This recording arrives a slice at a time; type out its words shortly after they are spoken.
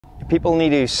people need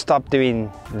to stop doing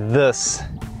this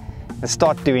and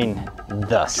start doing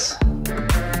this.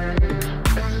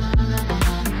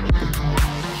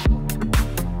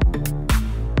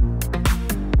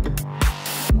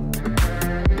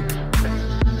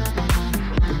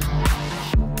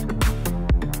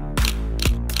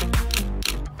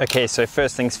 Okay, so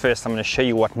first things first, I'm going to show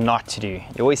you what not to do.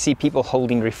 You always see people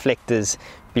holding reflectors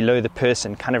below the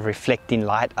person, kind of reflecting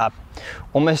light up,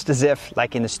 almost as if,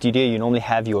 like in the studio, you normally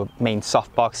have your main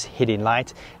softbox hitting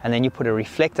light, and then you put a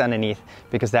reflector underneath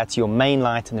because that's your main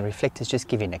light, and the reflector is just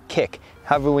giving a kick.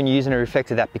 However, when you're using a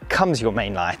reflector, that becomes your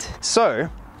main light. So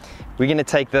we're going to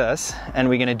take this and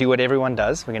we're going to do what everyone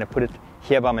does. We're going to put it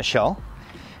here by Michelle,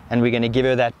 and we're going to give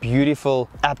her that beautiful,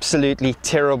 absolutely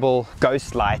terrible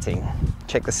ghost lighting.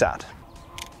 Check this out.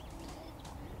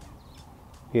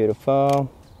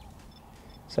 Beautiful.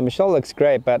 So Michelle looks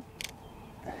great, but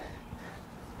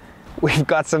we've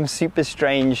got some super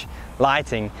strange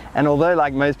lighting. And although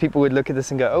like most people would look at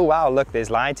this and go, oh wow, look, there's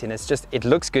lighting, it's just, it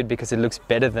looks good because it looks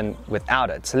better than without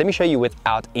it. So let me show you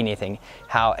without anything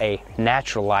how a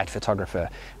natural light photographer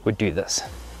would do this.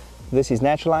 This is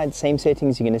natural light, same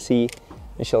settings. You're going to see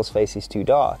Michelle's face is too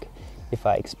dark. If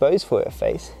I expose for her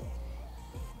face,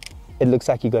 it looks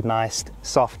like you got nice,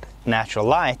 soft, natural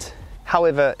light.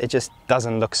 However, it just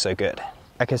doesn't look so good.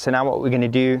 Okay, so now what we're going to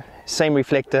do, same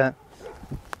reflector,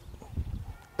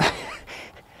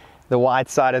 the white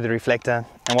side of the reflector,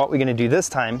 and what we're going to do this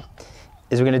time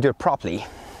is we're going to do it properly.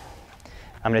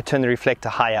 I'm going to turn the reflector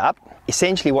higher up.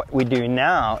 Essentially what we do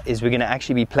now is we're going to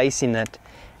actually be placing it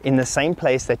in the same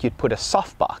place that you'd put a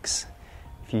softbox.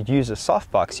 If you'd use a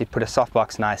softbox, you'd put a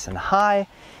softbox nice and high,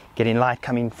 getting light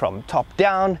coming from top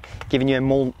down, giving you a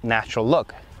more natural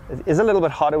look. It is a little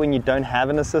bit harder when you don't have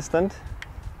an assistant,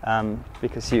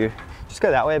 because you just go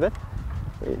that way a bit.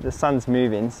 The sun's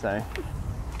moving, so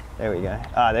there we go.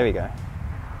 Ah, there we go.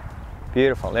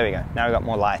 Beautiful, there we go. Now we've got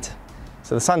more light.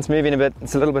 So the sun's moving a bit.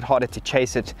 It's a little bit harder to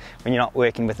chase it when you're not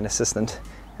working with an assistant.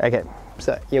 Okay,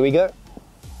 so here we go.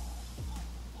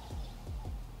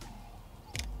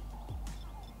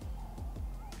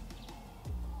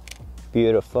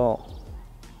 Beautiful.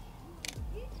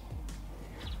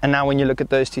 And now when you look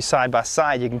at those two side by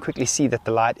side, you can quickly see that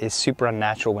the light is super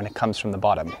unnatural when it comes from the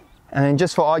bottom. And then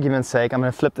just for argument's sake, I'm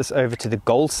going to flip this over to the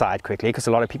gold side quickly, because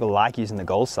a lot of people like using the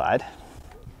gold side.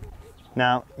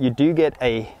 Now you do get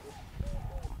a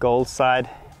gold side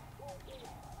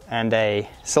and a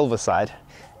silver side,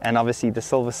 and obviously the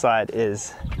silver side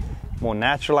is more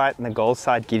natural light and the gold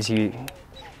side gives you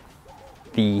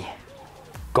the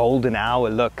golden hour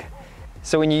look.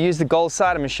 So when you use the gold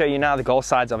side, I'm going to show you now, the gold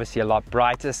side is obviously a lot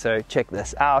brighter, so check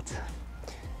this out.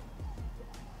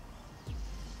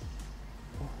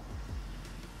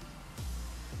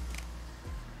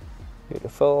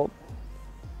 Beautiful.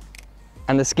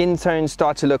 And the skin tones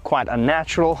start to look quite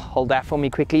unnatural. Hold that for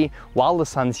me quickly. While the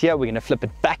sun's here, we're going to flip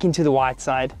it back into the white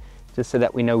side, just so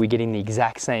that we know we're getting the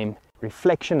exact same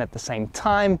reflection at the same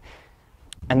time.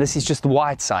 And this is just the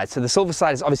white side. So the silver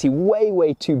side is obviously way,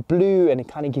 way too blue, and it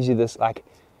kind of gives you this like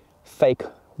fake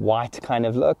white kind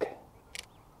of look.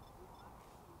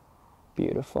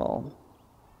 Beautiful.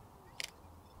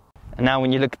 And now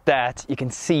when you look at that, you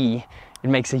can see it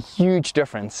makes a huge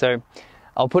difference. So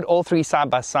I'll put all three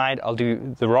side by side. I'll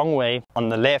do the wrong way on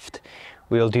the left,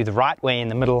 we'll do the right way in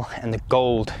the middle, and the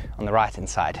gold on the right hand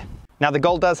side. Now the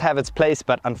gold does have its place,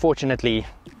 but unfortunately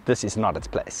this is not its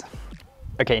place.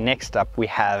 Okay, next up we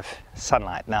have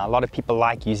sunlight. Now a lot of people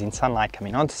like using sunlight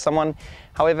coming onto someone.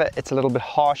 However, it's a little bit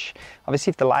harsh. Obviously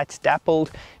if the light's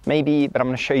dappled, maybe, but I'm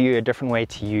going to show you a different way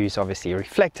to use obviously a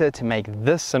reflector to make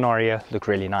this scenario look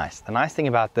really nice. The nice thing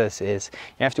about this is you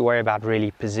don't have to worry about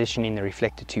really positioning the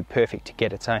reflector too perfect to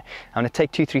get it. So I'm going to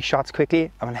take 2-3 shots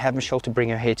quickly. I'm going to have Michelle to bring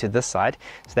her hair to this side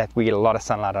so that we get a lot of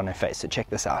sunlight on her face. So check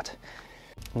this out.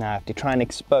 Now I have to try and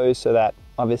expose so that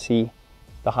obviously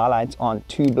the highlights aren't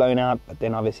too blown out, but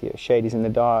then obviously her shade is in the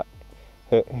dark.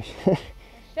 But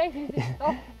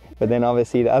then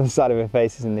obviously the other side of her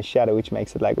face is in the shadow, which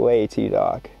makes it like way too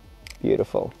dark.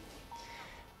 Beautiful.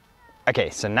 Okay,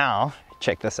 so now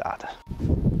check this out.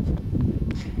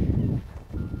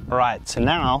 Alright, so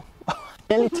now I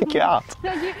nearly took you out.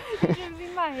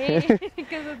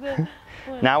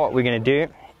 Now what we're going to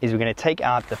do is we're going to take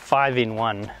out the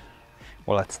 5-in-1,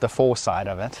 well it's the 4 side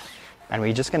of it, and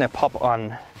we're just going to pop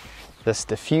on this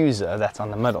diffuser that's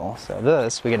on the middle. So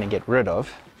this we're going to get rid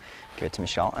of, give it to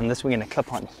Michelle, and this we're going to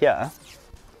clip on here.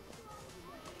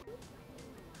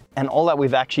 And all that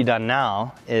we've actually done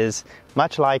now is,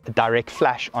 much like the direct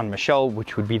flash on Michelle,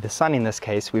 which would be the sun in this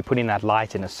case, we're putting that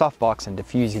light in a softbox and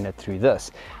diffusing it through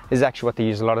this. This is actually what they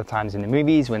use a lot of times in the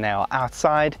movies when they are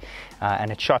outside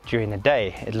and it's shot during the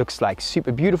day. It looks like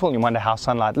super beautiful and you wonder how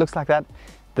sunlight looks like that.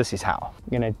 This is how.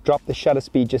 I'm going to drop the shutter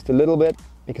speed just a little bit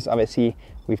because obviously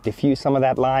we've diffused some of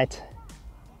that light.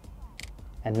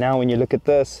 And now when you look at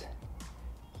this,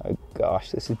 oh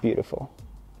gosh, this is beautiful.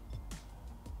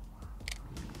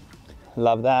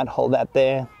 Love that, hold that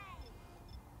there.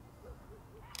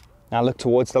 Now look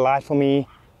towards the light for me,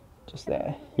 just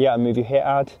there. Yeah, move your hair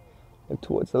out, look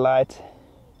towards the light.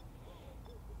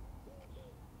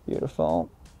 Beautiful.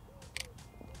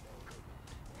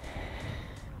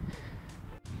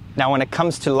 Now when it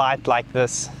comes to light like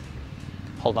this,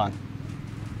 hold on.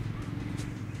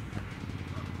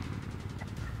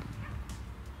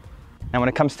 Now when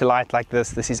it comes to light like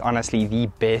this is honestly the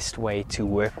best way to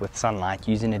work with sunlight,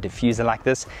 using a diffuser like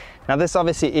this. Now this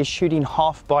obviously is shooting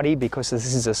half body because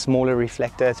this is a smaller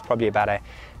reflector. It's probably about a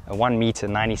 1 meter,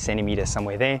 90 centimeters,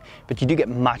 somewhere there, but you do get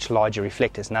much larger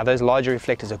reflectors. Now those larger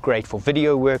reflectors are great for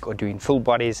video work or doing full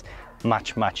bodies,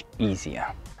 much easier.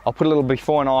 I'll put a little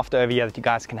before and after over here that you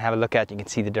guys can have a look at. You can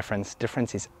see the difference.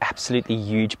 Difference is absolutely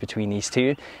huge between these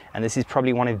two, and this is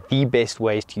probably one of the best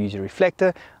ways to use a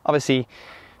reflector. Obviously,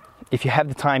 if you have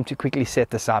the time to quickly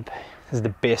set this up, this is the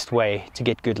best way to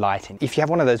get good lighting. If you have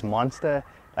one of those monster,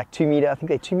 like 2 meter, I think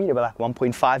they're 2 meter, but like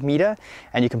 1.5 meter,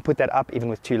 and you can put that up even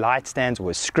with 2 light stands or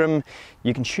a scrim,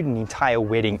 you can shoot an entire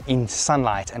wedding in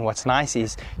sunlight. And what's nice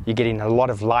is you're getting a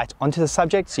lot of light onto the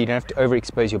subject, so you don't have to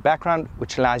overexpose your background,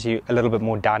 which allows you a little bit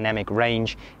more dynamic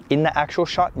range in the actual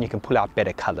shot, and you can pull out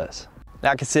better colors.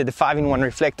 Like I said, the 5-in-1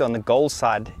 reflector on the gold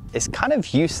side is kind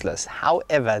of useless.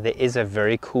 However, there is a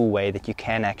very cool way that you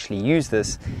can actually use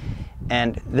this.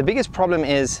 And the biggest problem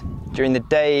is during the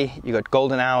day, you got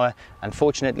golden hour.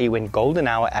 Unfortunately, when golden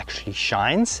hour actually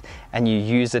shines and you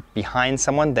use it behind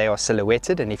someone, they are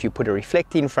silhouetted. And if you put a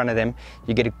reflector in front of them,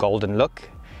 you get a golden look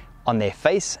on their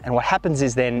face. And what happens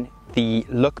is then the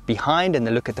look behind and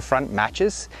the look at the front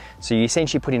matches. So you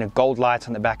essentially put in a gold light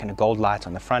on the back and a gold light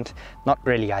on the front. Not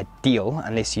really ideal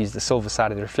unless you use the silver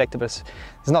side of the reflector, but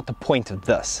it's not the point of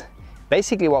this.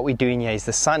 Basically what we're doing here is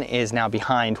the sun is now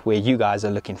behind where you guys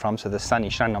are looking from. So the sun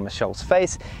is shining on Michelle's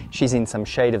face. She's in some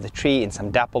shade of the tree, in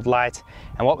some dappled light.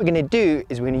 And what we're going to do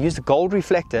is we're going to use the gold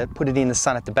reflector, put it in the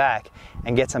sun at the back,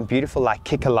 and get some beautiful like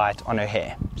kicker light on her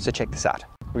hair. So check this out.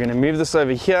 We're going to move this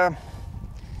over here,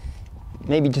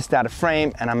 maybe just out of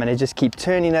frame, and I'm going to just keep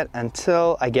turning it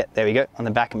until I get, there we go, on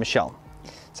the back of Michelle.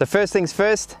 So first things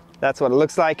first, that's what it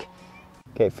looks like.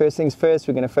 Okay, first things first,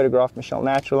 we're going to photograph Michelle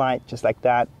natural light, just like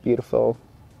that, beautiful.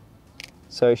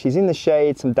 So she's in the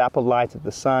shade, some dappled light of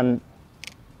the sun,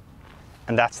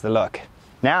 and that's the look.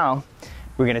 Now,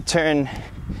 we're going to turn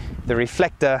the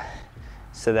reflector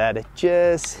so that it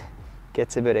just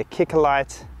gets a bit of kicker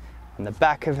light on the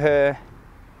back of her,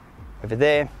 over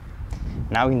there.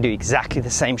 Now we can do exactly the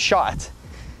same shot,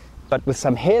 but with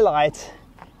some hair light.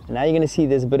 And now you're going to see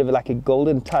there's a bit of like a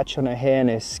golden touch on her hair and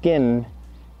her skin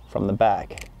from the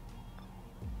back.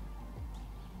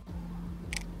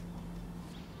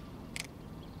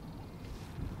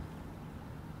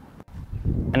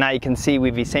 And now you can see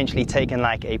we've essentially taken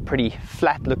like a pretty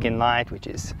flat looking light, which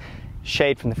is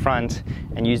shade from the front,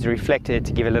 and used the reflector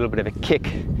to give a little bit of a kick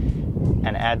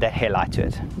and add that hair light to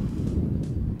it.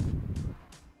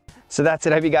 So that's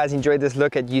it. I hope you guys enjoyed this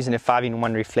look at using a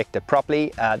 5-in-1 reflector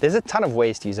properly. There's a ton of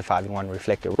ways to use a 5-in-1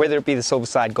 reflector, whether it be the silver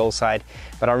side, gold side,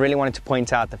 but I really wanted to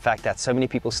point out the fact that so many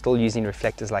people still using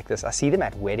reflectors like this. I see them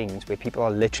at weddings where people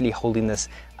are literally holding this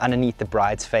underneath the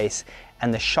bride's face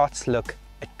and the shots look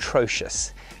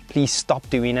atrocious. Please stop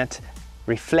doing it.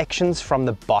 Reflections from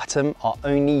the bottom are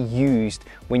only used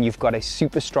when you've got a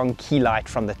super strong key light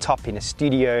from the top in a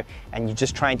studio and you're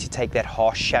just trying to take that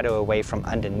harsh shadow away from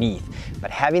underneath. But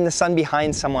having the sun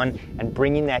behind someone and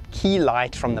bringing that key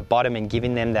light from the bottom and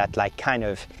giving them that like kind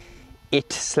of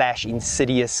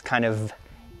it/insidious kind of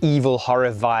evil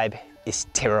horror vibe is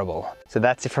terrible. So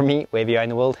that's it from me. Wherever you are in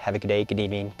the world, have a good day, good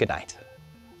evening, good night.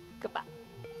 Goodbye.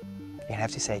 You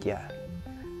have to say it, yeah.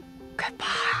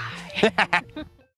 Goodbye.